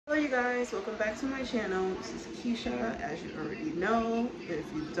you guys, welcome back to my channel. This is Keisha, as you already know.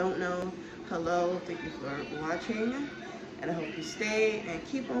 If you don't know, hello, thank you for watching, and I hope you stay and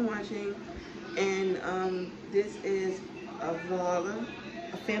keep on watching. And this is a vlog,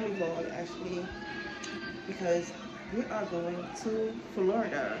 a family vlog actually, because we are going to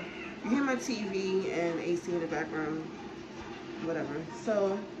Florida. You hear my TV and AC in the background, whatever.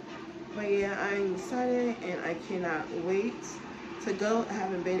 So, but yeah, I'm excited and I cannot wait to go. I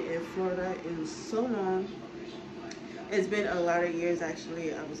haven't been in Florida in so long. It's been a lot of years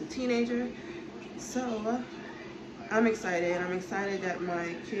actually. I was a teenager, so I'm excited. I'm excited that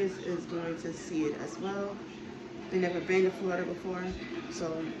my kids is going to see it as well. They've never been to Florida before,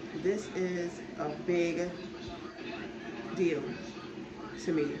 so this is a big deal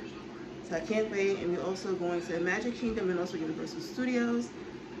to me. So I can't wait. And we're also going to Magic Kingdom and also Universal Studios.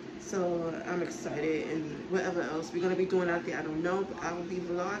 So I'm excited, and whatever else we're going to be doing out there, I don't know, but I will be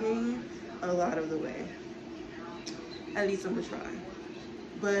vlogging a lot of the way. At least I'm going to try.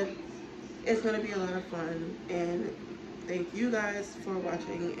 But it's going to be a lot of fun, and thank you guys for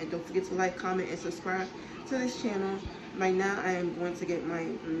watching, and don't forget to like, comment, and subscribe to this channel. Right now I am going to get my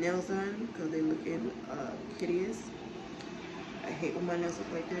nails done because they're looking hideous. I hate when my nails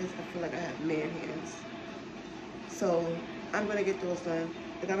look like this. I feel like I have man hands. So I'm going to get those done.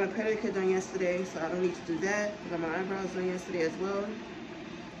 I got my pedicure done yesterday, so I don't need to do that. I got my eyebrows done yesterday as well.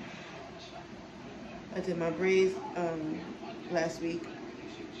 I did my braids last week.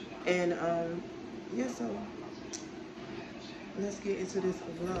 And yeah, so let's get into this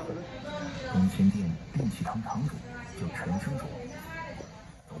vlog. 能签订定期堂堂主就陈生主。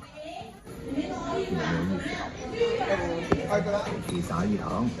有没有意识到？去杂役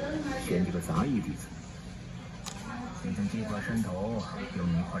堂选几个杂役弟子。 已经接过山头，给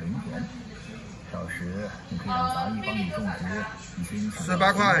你一块零钱，到时你可以让杂役帮你种植一些你想要的。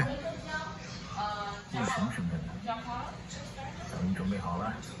18块。你什么身份呢？等你准备好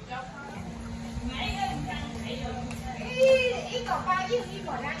了。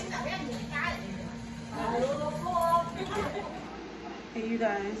Hey you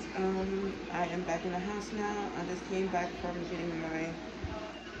guys, I am back in the house now. I just came back from getting my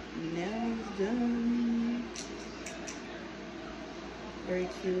nails done. Very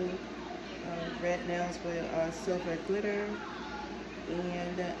cute red nails with silver glitter,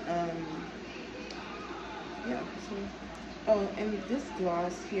 and yeah. So, oh, and this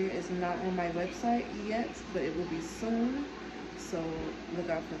gloss here is not on my website yet, but it will be soon. So look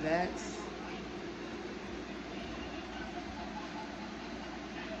out for that.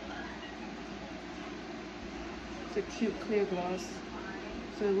 It's a cute clear gloss,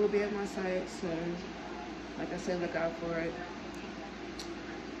 so it will be at my site soon. Like I said, look out for it.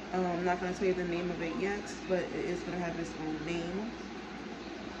 I'm not going to tell you the name of it yet, but it is going to have its own name.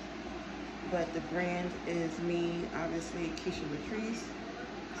 But the brand is me, obviously, Keisha Burke.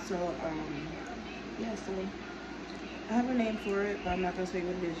 So, yeah, so I have a name for it, but I'm not going to tell you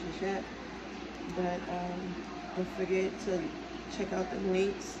what it is just yet. But don't forget to check out the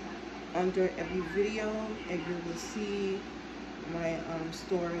links under every video, and you will see my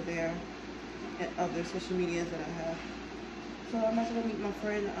store there and other social medias that I have. So I'm also going to meet my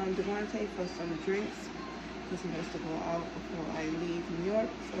friend Devontae for some drinks, because he wants to go out before I leave New York.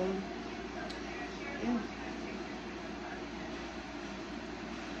 So yeah,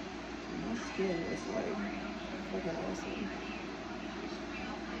 my skin is like fucking awesome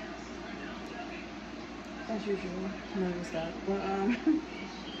as usual. Never stop,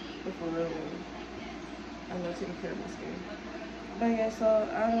 but for real, I love taking care of my skin. But yeah, so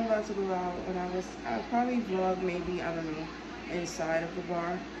I'm about to go out, and I'll probably vlog maybe, I don't know, inside of the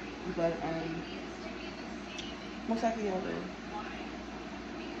bar, but most likely I will.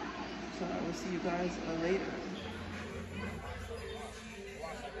 So I will see you guys later.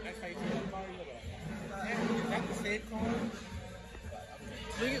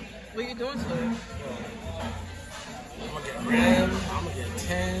 What you doing today? I'm gonna get rims, I'm gonna get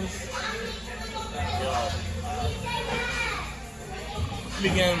tens. Yo. We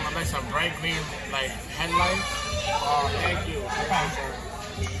getting like some bright green like headlights. Oh, thank you.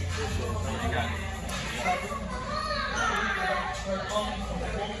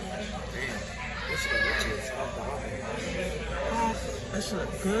 This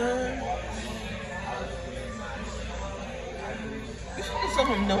looks good. You should get some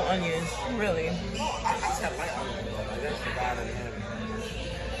with no onions, really. I just have light onions. Like, that's the guy that had it.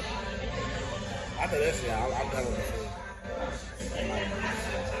 After this, yeah, I'm done with the food.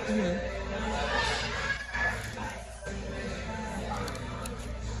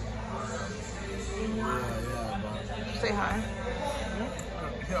 Say hi.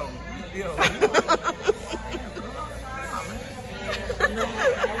 Yo. Yo, I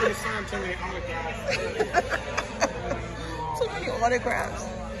would have signed too many autographs. Too many autographs.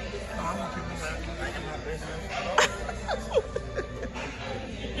 I'm gonna keep them back in my business.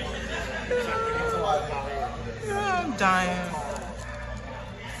 I'm dying.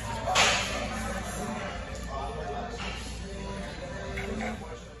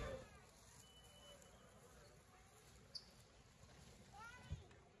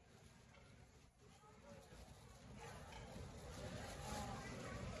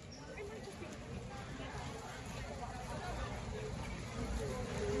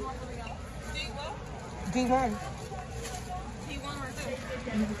 D1. D1 right there.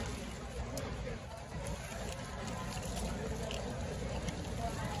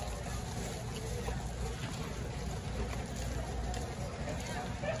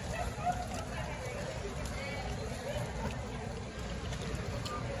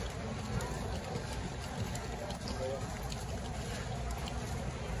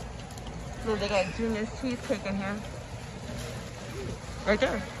 So they got Junior's cheesecake in here. Right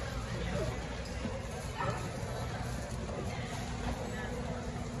there.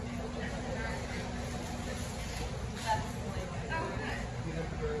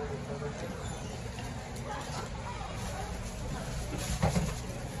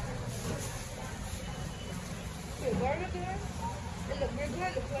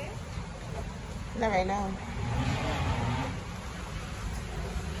 Not right now.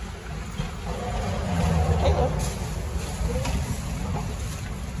 Caleb.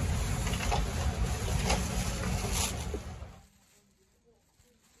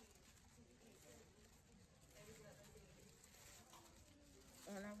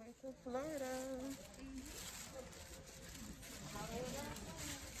 On our way to Florida.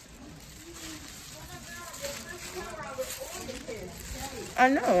 I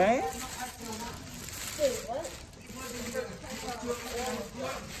know, right?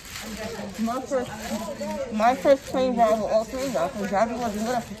 My first plane ride with all three of y'all, because Javi wasn't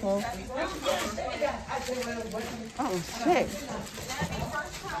with us before. Oh, shit.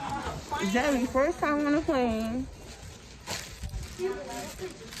 Javi, first time on a plane.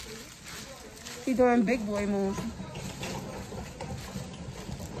 She doing big boy moves.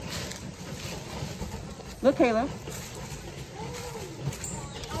 Look, Kayla.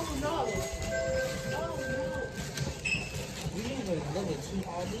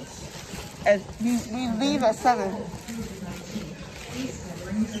 As we leave at 7.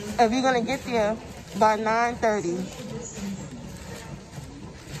 If you're gonna get there by 9:30.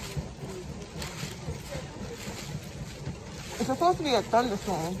 It's supposed to be a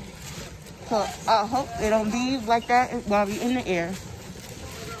thunderstorm, so I hope they don't leave like that while we're in the air.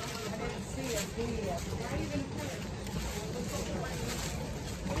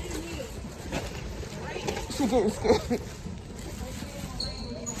 She's getting scared.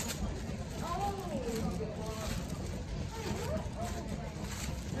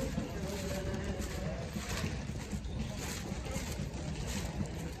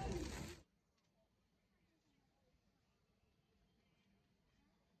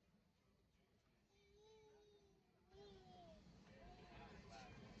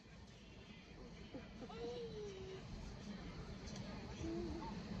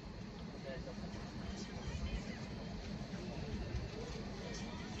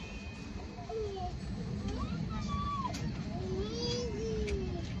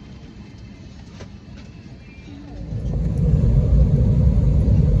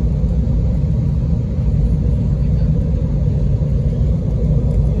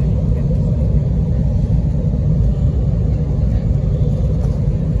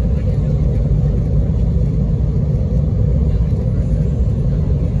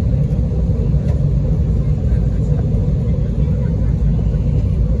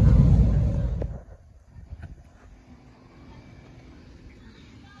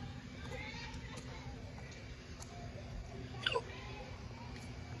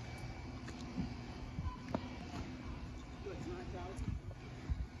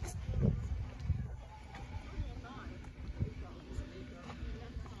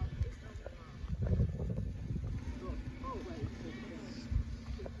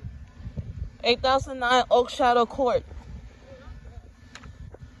 $8,009 Oak Shadow Court.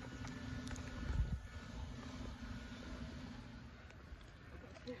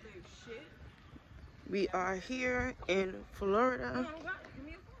 We are here in Florida.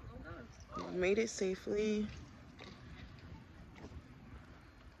 We made it safely.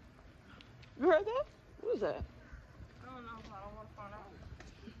 You heard that? What was that? I don't know, but I don't want to find out.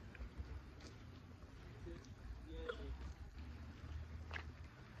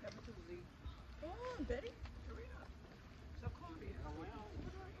 Betty. Stop calling me.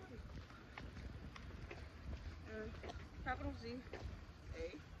 Capital Z.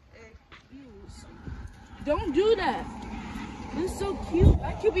 A. Don't do that. It's so cute.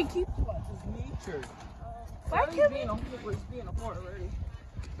 That could be cute. It's nature. Why could being a whore? He's being a whore already.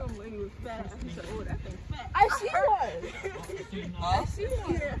 Some lady was fat. He said, "Oh, that thing's fat." I see one. I see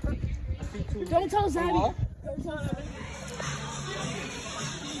one. Don't tell Zaddy. Don't tell Zaddy.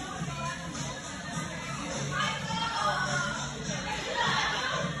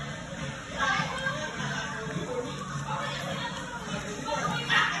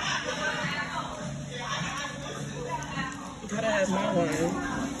 Gotta have my wine.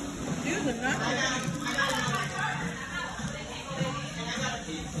 These are not bad.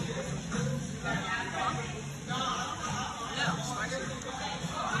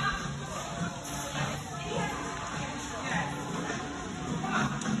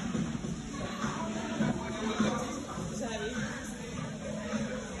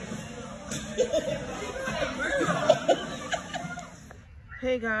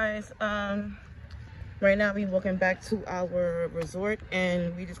 Hey guys, right now we're walking back to our resort,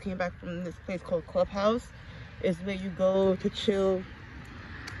 and we just came back from this place called Clubhouse. It's where you go to chill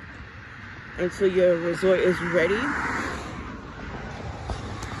until your resort is ready.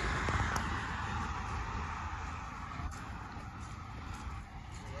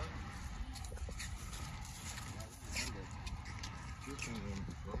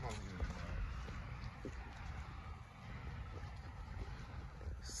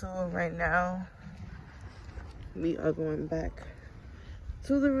 So right now we are going back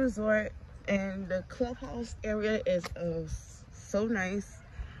to the resort, and the Clubhouse area is so nice.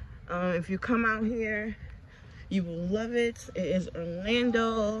 If you come out here, you will love it. It is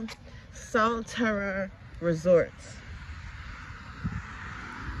Orlando Salterra Resort.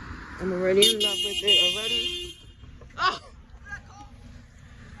 I'm already in love with it already. Oh!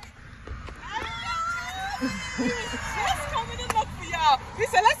 Let's come in and look for y'all. We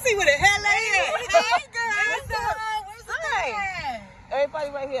said, let's see what the hell they is. Hey, girl. What's up? Where's the cafe? Everybody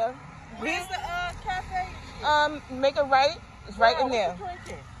right here. Where's the cafe? Make it right. It's right in there. What you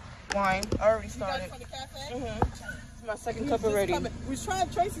drinking? Wine. I already You got started. it from the cafe? It's my second cup Just already. coming. We was trying,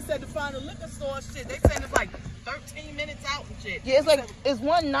 Tracy said, to find a liquor store and shit. They said it's like 13 minutes out and shit. Yeah, it's like, it's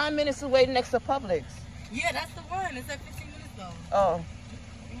 9 minutes away next to Publix. Yeah, that's the one. It's at 15 minutes though. Oh,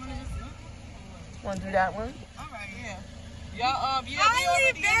 You want to just look? want to do that one? All right, yeah. Y'all, yeah, we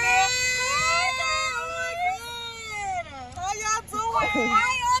already in there. How y'all doing?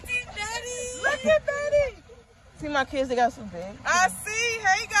 Hi, Auntie Betty. Look at Betty. See my kids, they got so big. I see.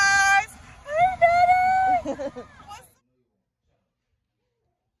 Hey, guys. Hey, Betty.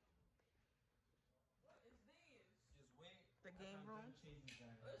 The game room.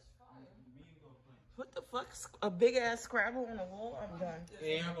 What the fuck? A big ass Scrabble on the wall? I'm done.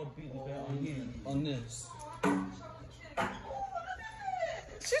 Yeah, I'm gonna beat the bell on here on this.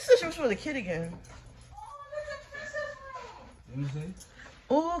 She said she was for the kid again. Let me see.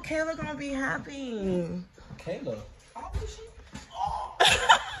 Oh, Kayla gonna be happy. Kayla. How old is she?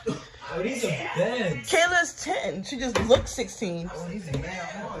 Oh, these are beds. Kayla's 10. She just looks 16. Oh, these are mad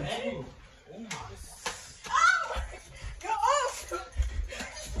hard too. Oh my.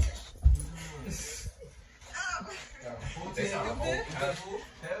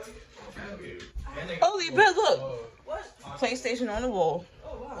 Holy bed, look. PlayStation on the wall.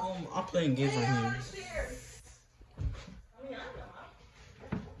 I'm playing games on here.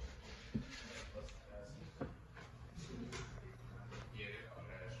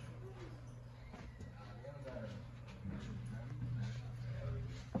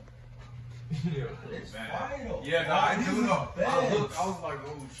 Yeah, no, I do know. I looked, I was like,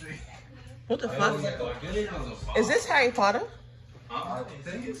 oh shit. What the fuck? Is this Harry Potter? I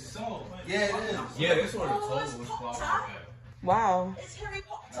think so. Yeah, it is. Yeah, this one total was flawed like that. Wow. It's Harry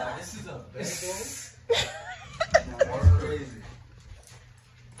Potter. Nah, this is a bed. That's crazy.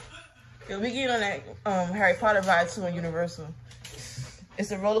 Yeah, we get on that Harry Potter ride too in Universal.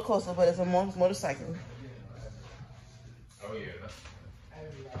 It's a roller coaster, but it's a motorcycle. Oh yeah.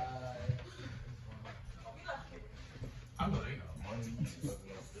 I know they got money.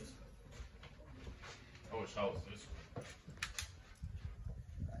 I wish I was this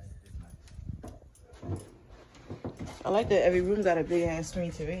one. I like that every room got a big ass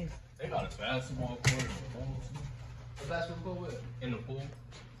screen TV. They got a basketball court in the pool too. The basketball court where? In the pool.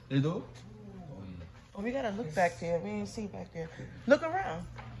 They do? Oh, we gotta look back there. We ain't see back there. Look around.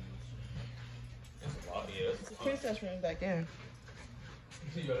 It's a lot, yeah. It's a princess room back there.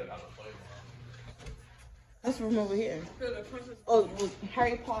 You see, you got a playground. That's the room over here. Oh, well,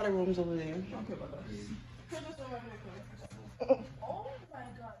 Harry Potter room's over there. Oh my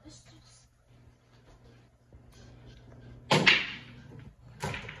god, this just...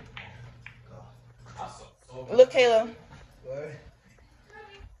 Look, Kayla.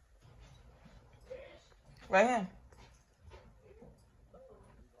 Right here.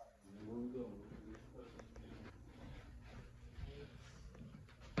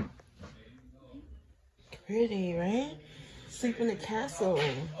 Pretty, right? Sleep in the castle.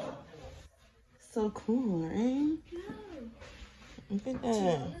 So cool, right? Look at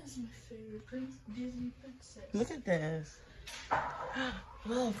that. That's my favorite Disney princess. Look at this.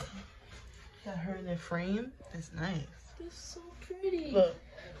 Look. Got her in the frame. That's nice. This is so pretty. Look.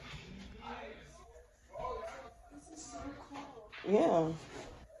 This is so cool. Yeah.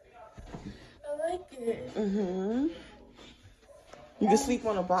 I like it. Mm-hmm. You can sleep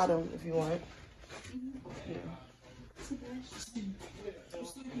on the bottom if you want. Yeah.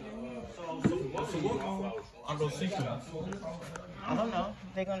 I'll go see them. I don't know.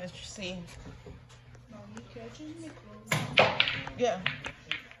 They're gonna see. Mommy, can I change my clothes? Yeah.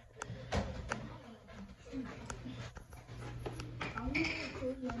 I'm wearing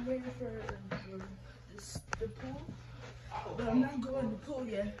clothes. I'm waiting for the pool. But I'm not going to the pool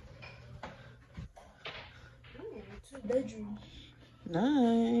yet. Ooh, it's a bedroom.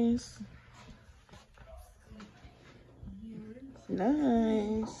 Nice.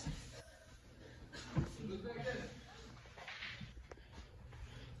 Nice.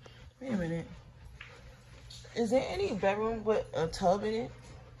 Wait a minute. Is there any bedroom with a tub in it?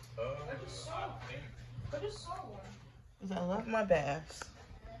 I just saw one. Because I love my baths.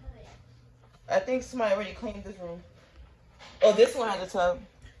 I think somebody already cleaned this room. Oh, this one has a tub.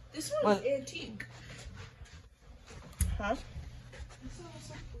 This one is What? antique. Huh? This one is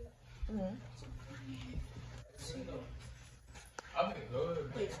so cool. Mm-hmm. I think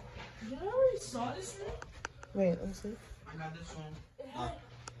good. Wait, you already saw this room? Wait, let me see. I got this one. It had,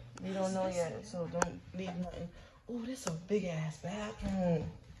 You don't know yet, so don't leave nothing. Oh, this is a big ass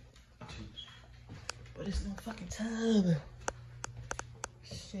bathroom. But it's no fucking tub.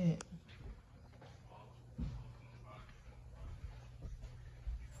 Shit.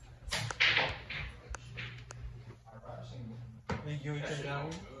 You eat it down?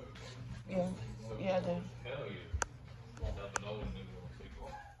 Yeah. Yeah, I do. Hell yeah. Never know when nigga gonna sleep on.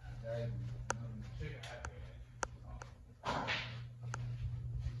 I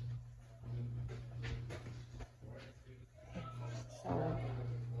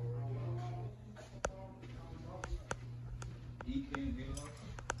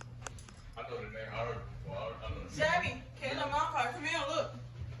know the name. I heard it before. I know the name. Sammy, Kayla, mom car. Come here, look.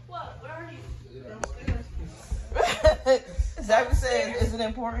 what? Where are you? Zabby said, is it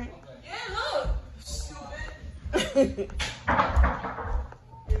important? Yeah, look. Stupid.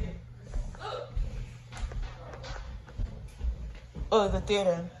 Oh, the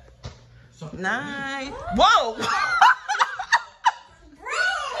theater. Nice. Whoa!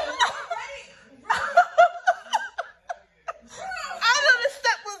 I know the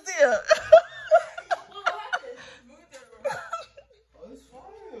step was there. What happened? Oh, it's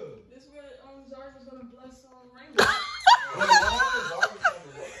fire. This is where Zara was gonna bless Rainbow.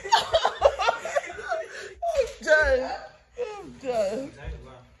 I'm done. I'm done.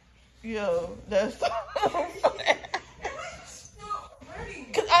 Yo, that's so funny.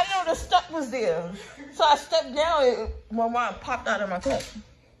 Cause I know the stuff was there. So I stepped down and my mom popped out of my cup.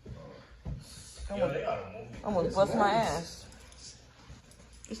 Yo, they got a movie. Almost bust my ass.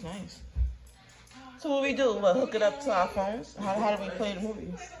 It's nice. So what we do? What, hook it up to our phones? How do we play the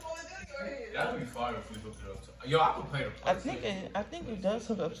movie? That'd be fire if we hooked it up to. Yo, I could play the. I think it does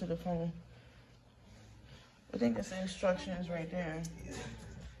hook up to the phone. I think it's the instructions right there.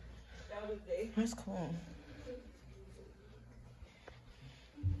 That's cool.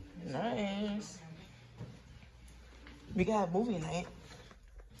 Nice. We got a movie night.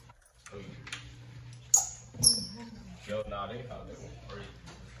 Yo, nah, they how they were crazy.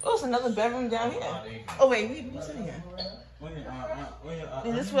 Oh, it's another bedroom down here. Oh wait, what's in here?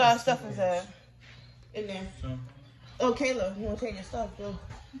 And this is where our stuff is at. In there. Oh, Kayla, you wanna take your stuff, go.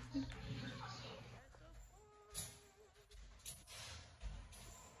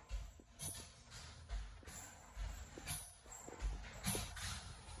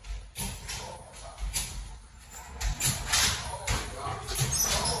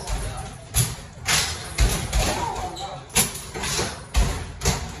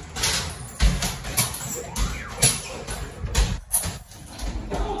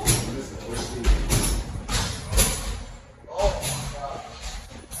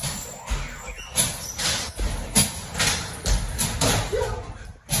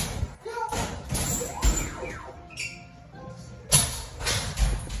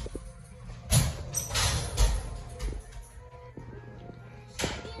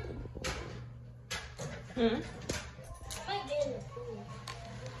 Hmm?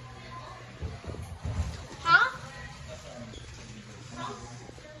 Huh?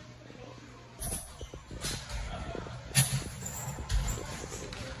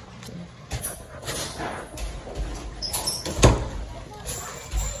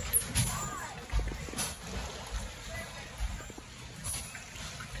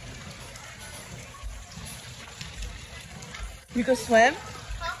 You can swim?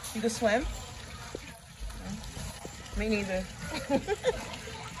 You can swim? Me neither.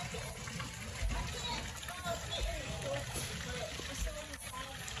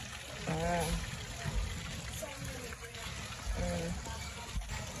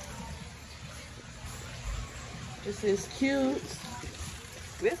 This is cute.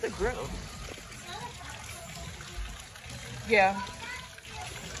 Where's the grill? Yeah.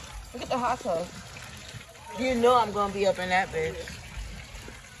 Look at the hot tub. You know I'm gonna be up in that bitch.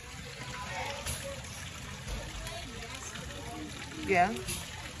 Yeah.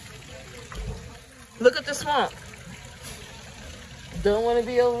 Look at the swamp. Don't want to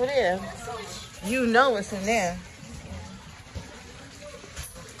be over there. You know what's in there.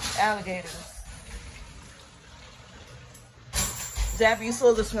 Alligators. Zab, you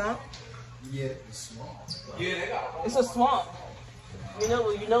saw the swamp? Yeah, it's small. Yeah, they got. It's a swamp. You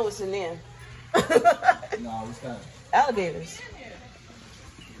know what's in there. Nah, what's that? Alligators.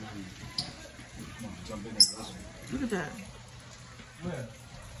 Jump in and Look at that. Where?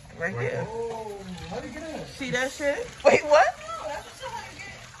 Right there. Oh, how do you get in? See that shit? Wait, what?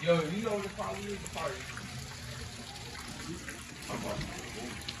 Yo, you know what the problem is? Sorry.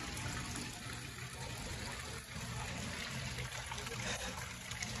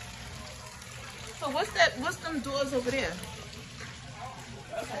 So what's that? What's them doors over there?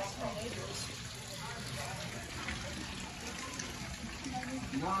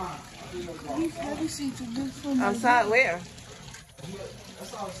 These heavy seats are good for my Outside where?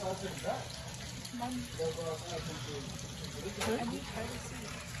 That's outside to the back.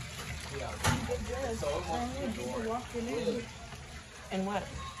 And what?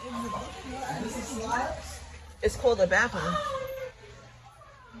 It's called a bathroom.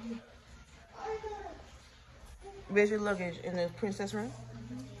 Where's your luggage? In the princess room?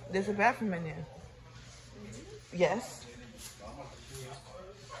 There's a bathroom in there. Yes.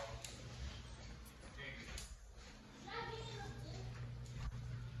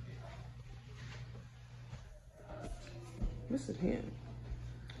 What's it here?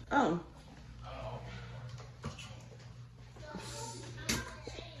 Oh.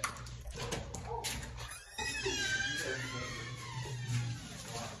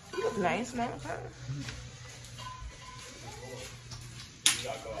 You look nice, motherfucker.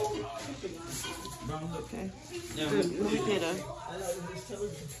 Okay. Let me get her.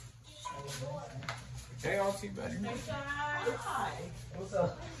 Hey, I'll see better. What's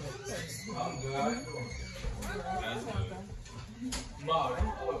up? I'm good. Ma,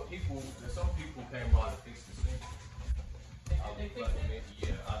 people, some people came by to fix the sink. I was like, maybe,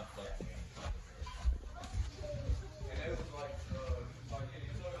 yeah, I'd fuck them. And it was like, yeah, you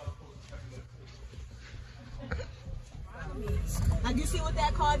know y'all supposed to check it. Like, you see what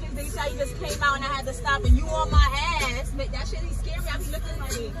that car just did? You just came out and I had to stop and you on my ass. That shit is scary. I be looking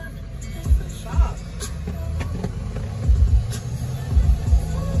like, stop.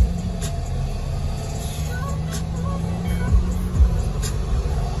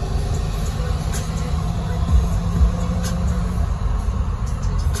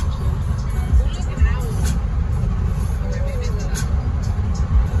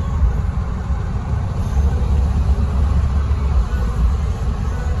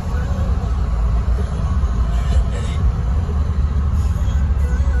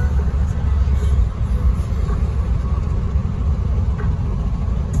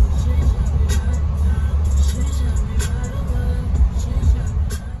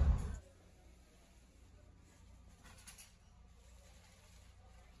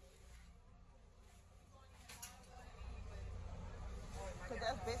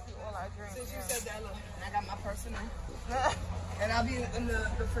 That's basically all I drink. Since you said that, look, and I got my personal. And I'll be in the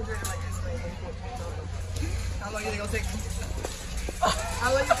refrigerator like this way. How long you think it'll take me?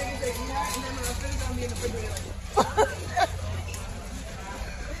 How long you think it'll take me? And then when I finish, I'll be in the refrigerator like this.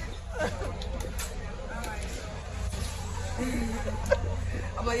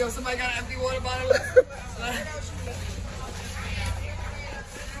 I'm like, yo, somebody got an empty water bottle?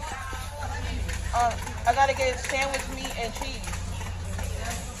 I gotta get sandwich meat and cheese.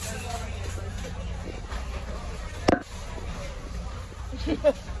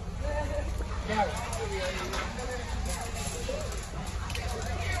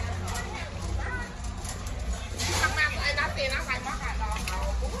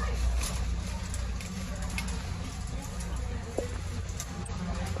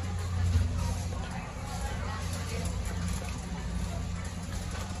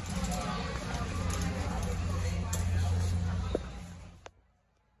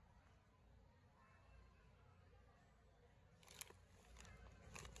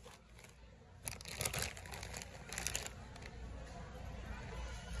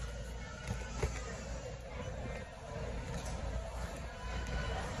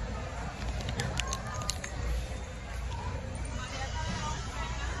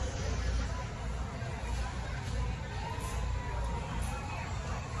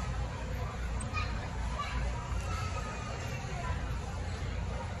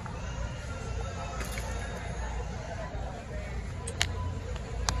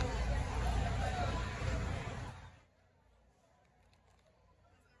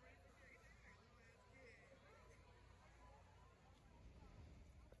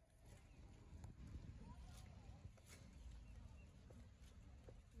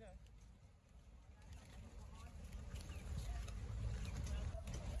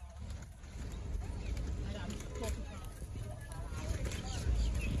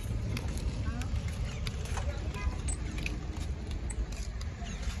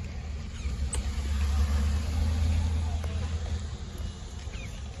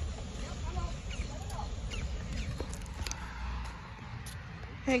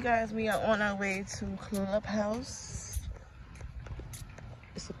 Hey guys, we are on our way to Clubhouse.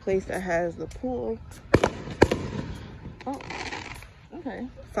 It's a place that has the pool. Oh, okay.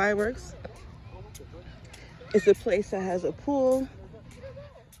 Fireworks. It's a place that has a pool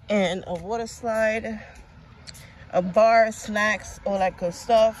and a water slide, a bar, snacks, all that good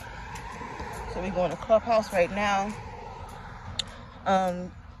stuff. So we're going to Clubhouse right now.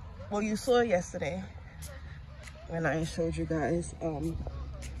 Well, you saw it yesterday when I showed you guys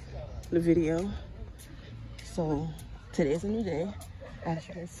the video. So today's a new day. As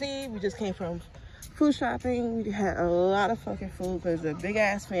you can see, we just came from food shopping. We had a lot of fucking food because it's a big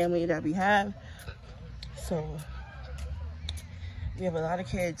ass family that we have. So we have a lot of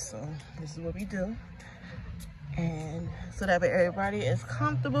kids, so this is what we do. And so that way everybody is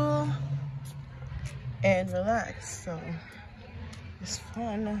comfortable and relaxed. So it's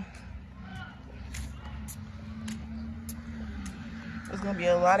fun. There's gonna be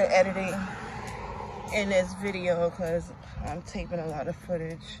a lot of editing in this video because I'm taping a lot of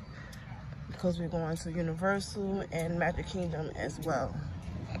footage because we're going to Universal and Magic Kingdom as well.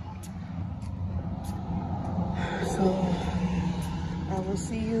 So I will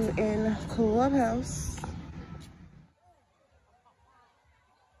see you in Clubhouse.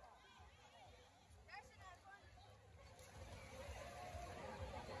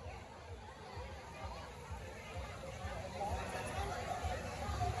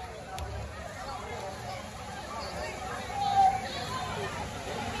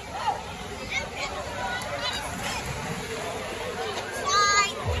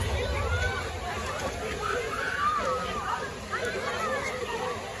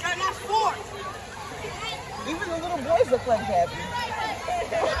 Even the little boys look like happy.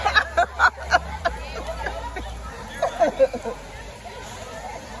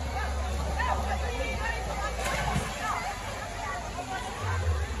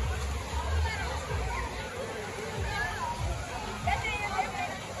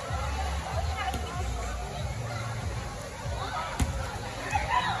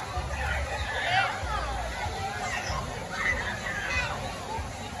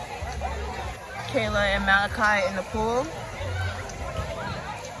 Kayla and Malachi in the pool.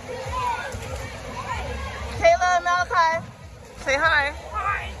 Kayla and Malachi, say hi.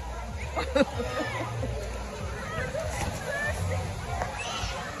 Hi.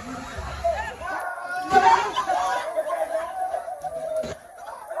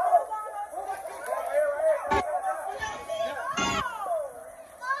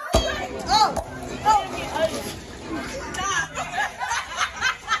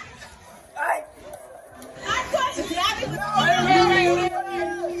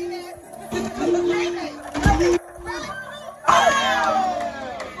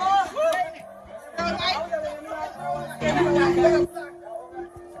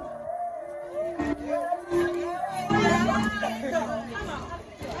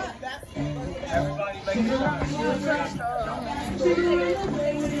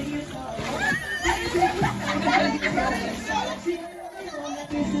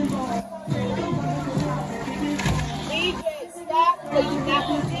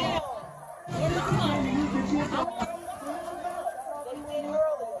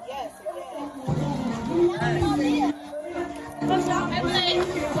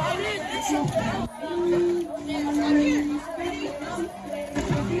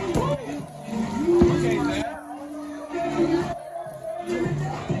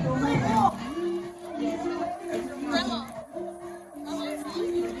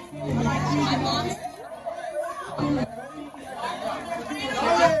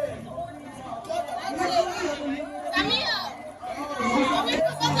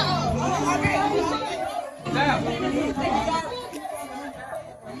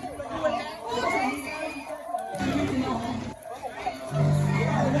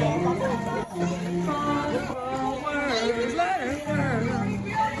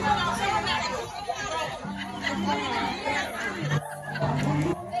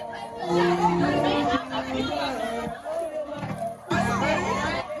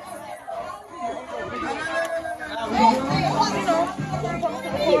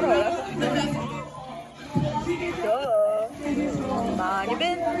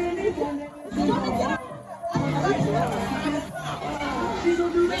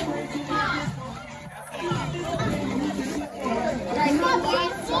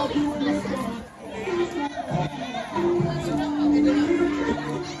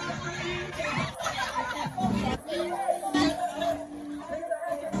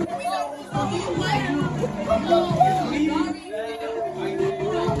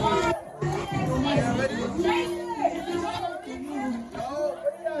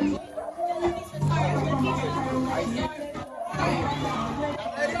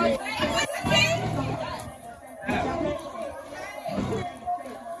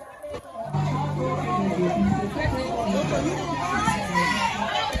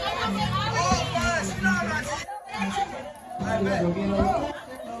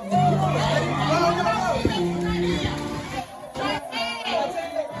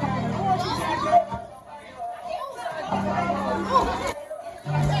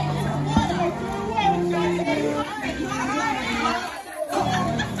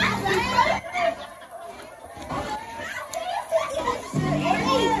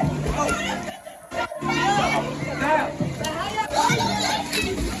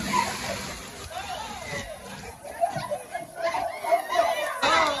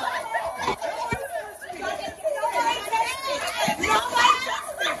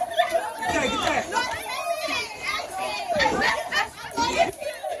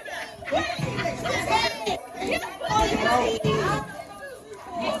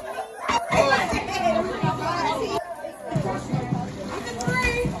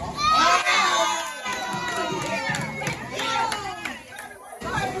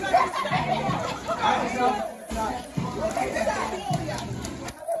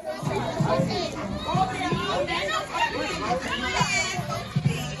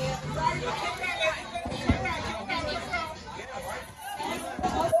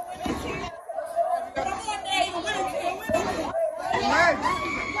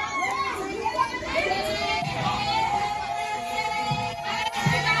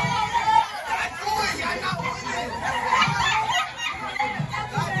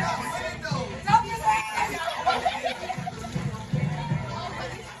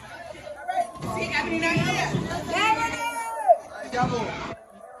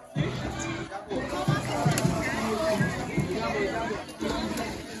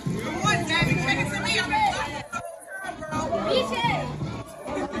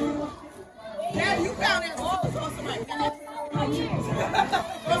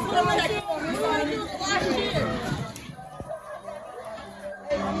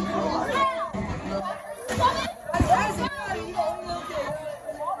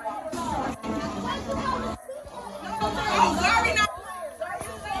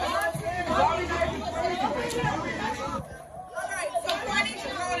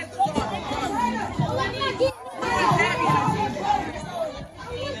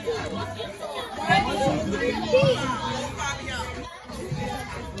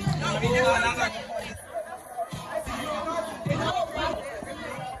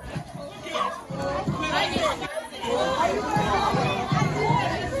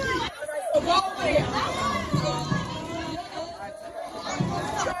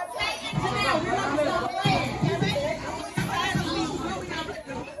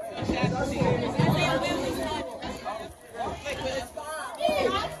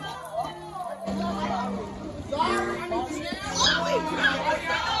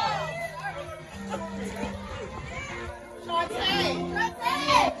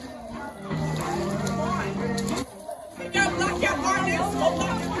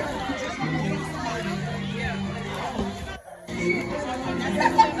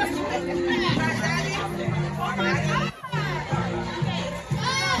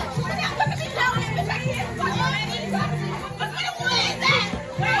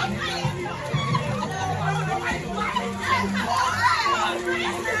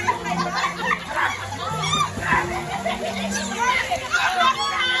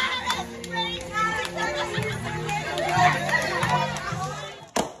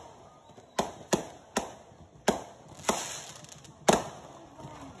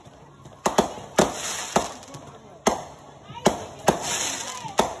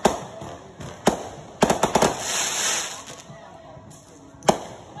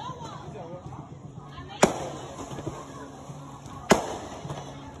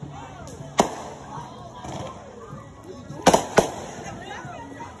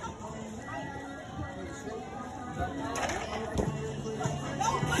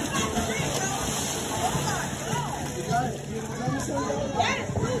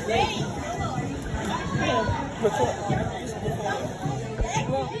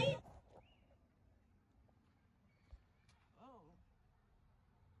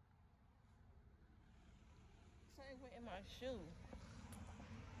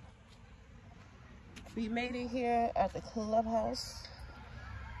 We made it here at the clubhouse.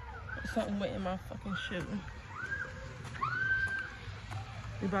 Something went in my fucking shoe.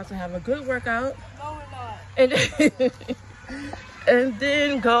 We're about to have a good workout. No, we're not. And and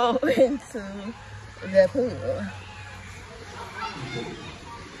then go into the pool.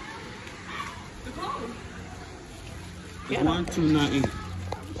 Yeah. 129.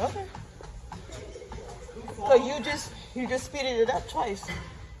 Okay. So you just speeded it up twice.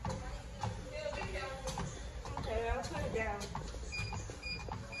 Okay, I'll put it down.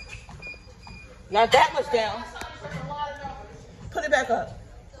 Not that much down. Put it back up.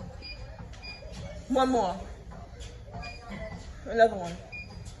 One more. Another one.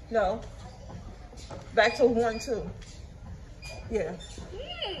 No. Back to 1, 2. Yeah.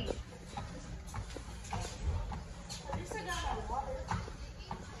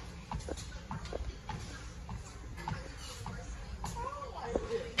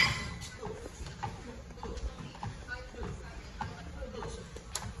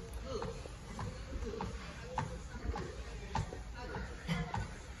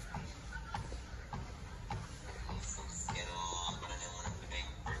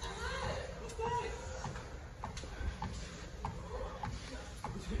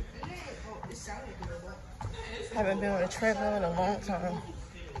 Haven't been on a treadmill in a long time.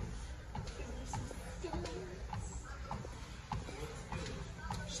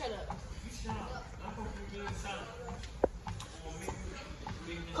 Shut up.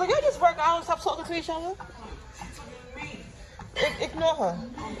 Could y'all just work out and stop talking to each other? Ignore her.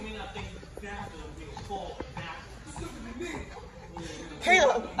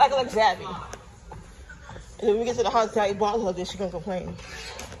 Kayla act like Zabby. And then when we get to the house, Daddy bothers her, then she gonna complain.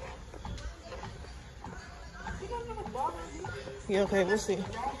 Yeah, okay, we'll see.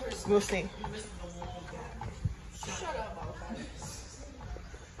 We'll see.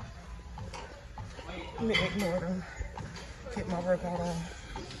 Let me ignore them. Get my workout on.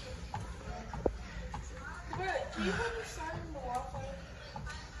 Can you put the sign in the Wi-Fi?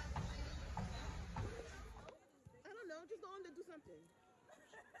 I don't know, just go on to do something.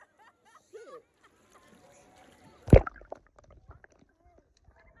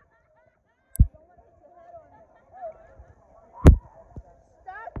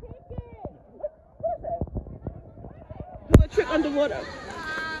 Do a trick underwater.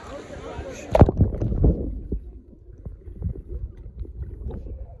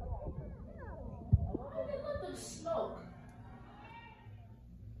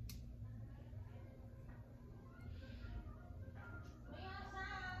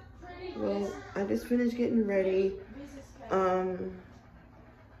 Well, I just finished getting ready.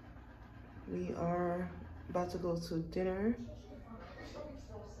 We are about to go to dinner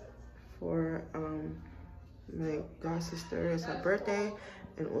for my god sister. It's her birthday,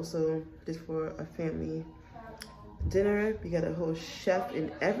 and also just for a family dinner. We got a whole chef and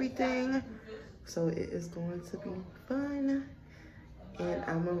everything, so it is going to be fun. And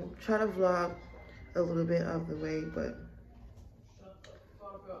I'm gonna try to vlog a little bit of the way, but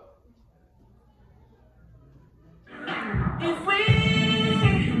If we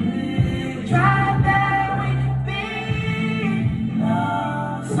try that we could be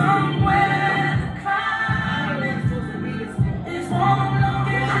somewhere climbing. This won't look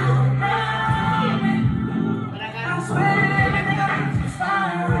at you around me. I swear everything's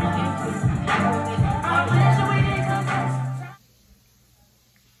fine. I wish we could come back.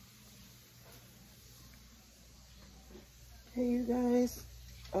 hey you guys,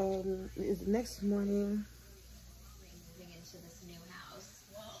 it's the next morning. Into this new house.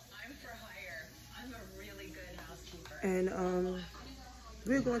 Well, I'm for hire. I'm a really good housekeeper. And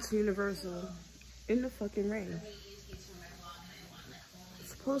we're going to Universal in the fucking rain. It's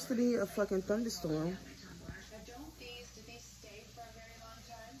supposed to be a fucking thunderstorm. Did these stay for a very long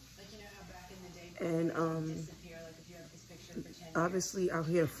time? Like, you know how back in the day, And disappear, like if you have this picture for 10 obviously out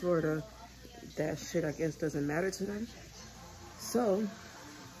here in Florida, that shit I guess doesn't matter to them. So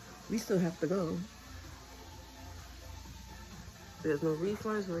we still have to go. There's no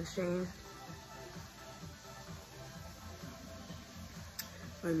refunds, no exchange.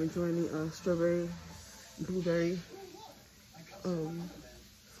 I'm enjoying the strawberry, blueberry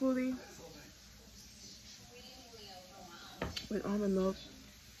smoothie with almond milk.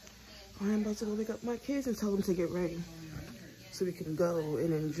 I'm about to go wake up my kids and tell them to get ready so we can go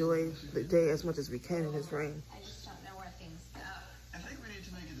and enjoy the day as much as we can in this rain. I just don't know where things go. I think we need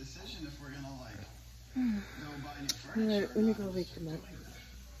to make a decision if we're gonna like go buy new furniture. Alright, let me go wake them up.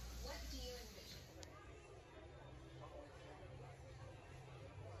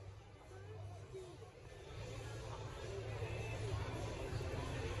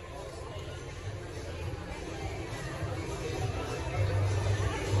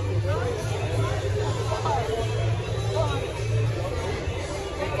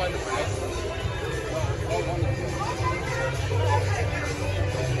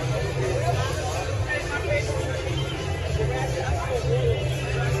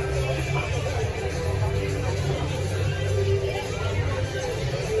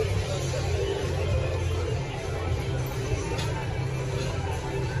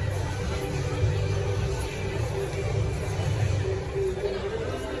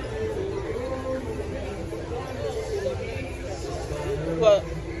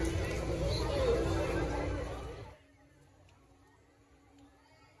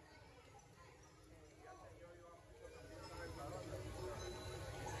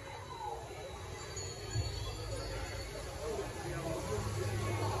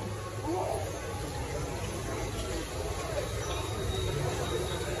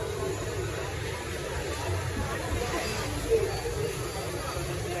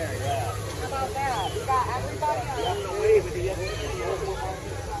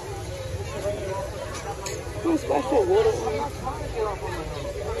 Can you splash that water on?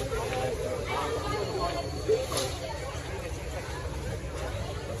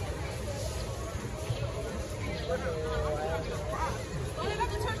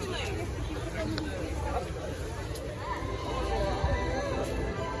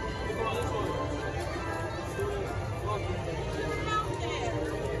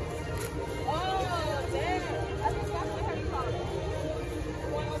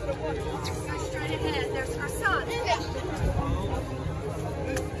 Straight ahead, there's her son.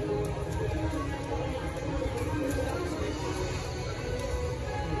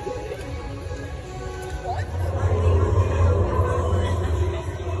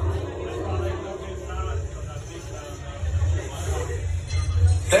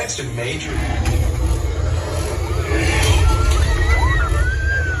 Thanks to Major.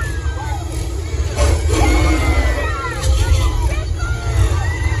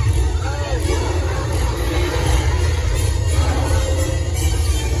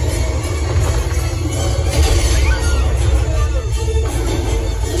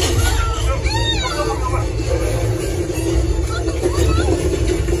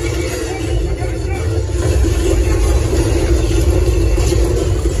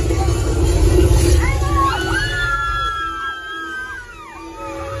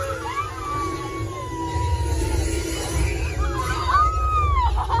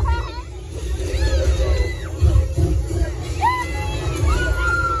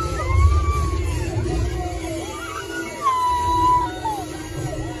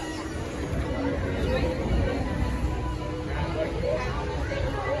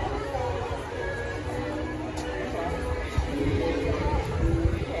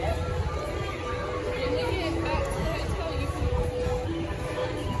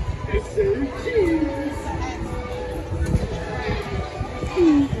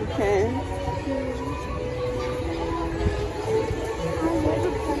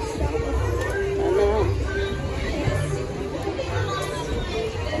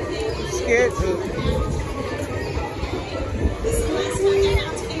 Scared me.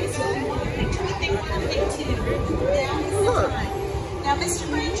 Look. Now, Mr.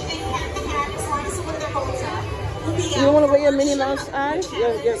 Branch, they have the hat as long as the window holds up. You don't want to wear your Minnie Mouse eyes?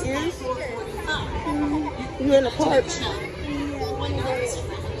 Your ears? You in the park?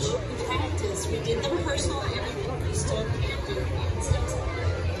 We did the rehearsal and everything. We still can't do it.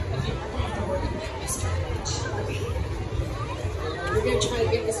 We're going to try to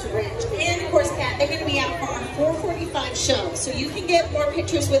get Mr. Branch. And of course, Kat, they're going to be out for our 4:45 show. So you can get more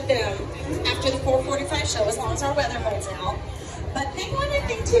pictures with them after the 4:45 show as long as our weather holds out. But think one other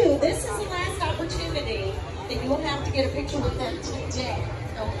thing too, this is the last opportunity that you will have to get a picture with them today.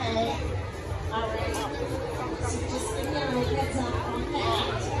 Okay? Alright. So just give me a heads up on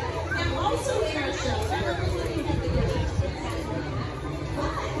that. Now also in our show, I don't know if you have the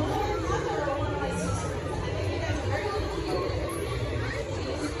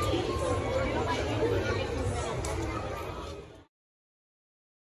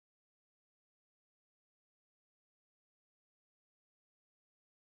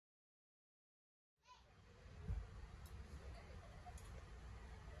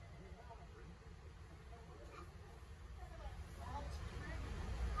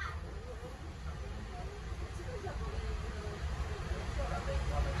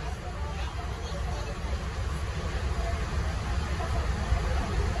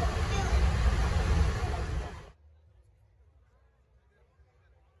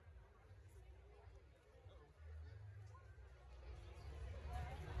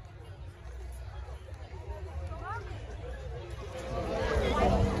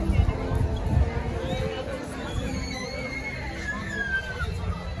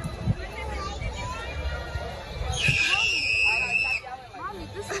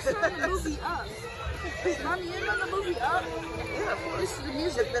movie Up. Mommy, you know the movie Up? Yeah, of course. This is the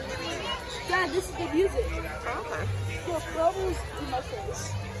music. The DVD. Yeah, this is the music. Oh, okay. Your problems in my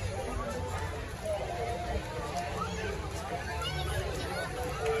face.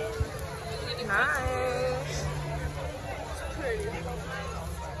 Nice. It's pretty.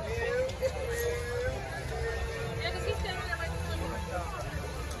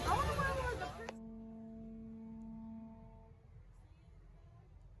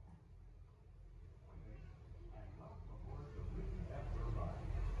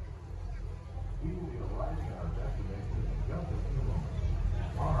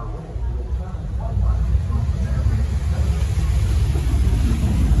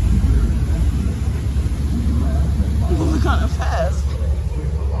 Kind of fast.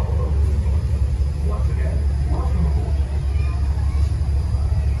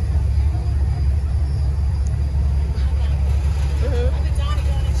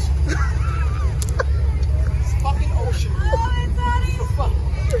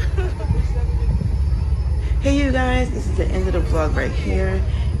 guys, this is the end of the vlog right here.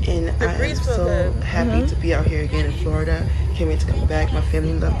 And I am so happy to be out here again in Florida. Can't wait to come back. My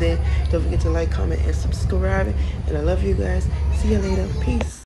family loved it. Don't forget to like, comment, and subscribe. And I love you guys. See you later. Peace.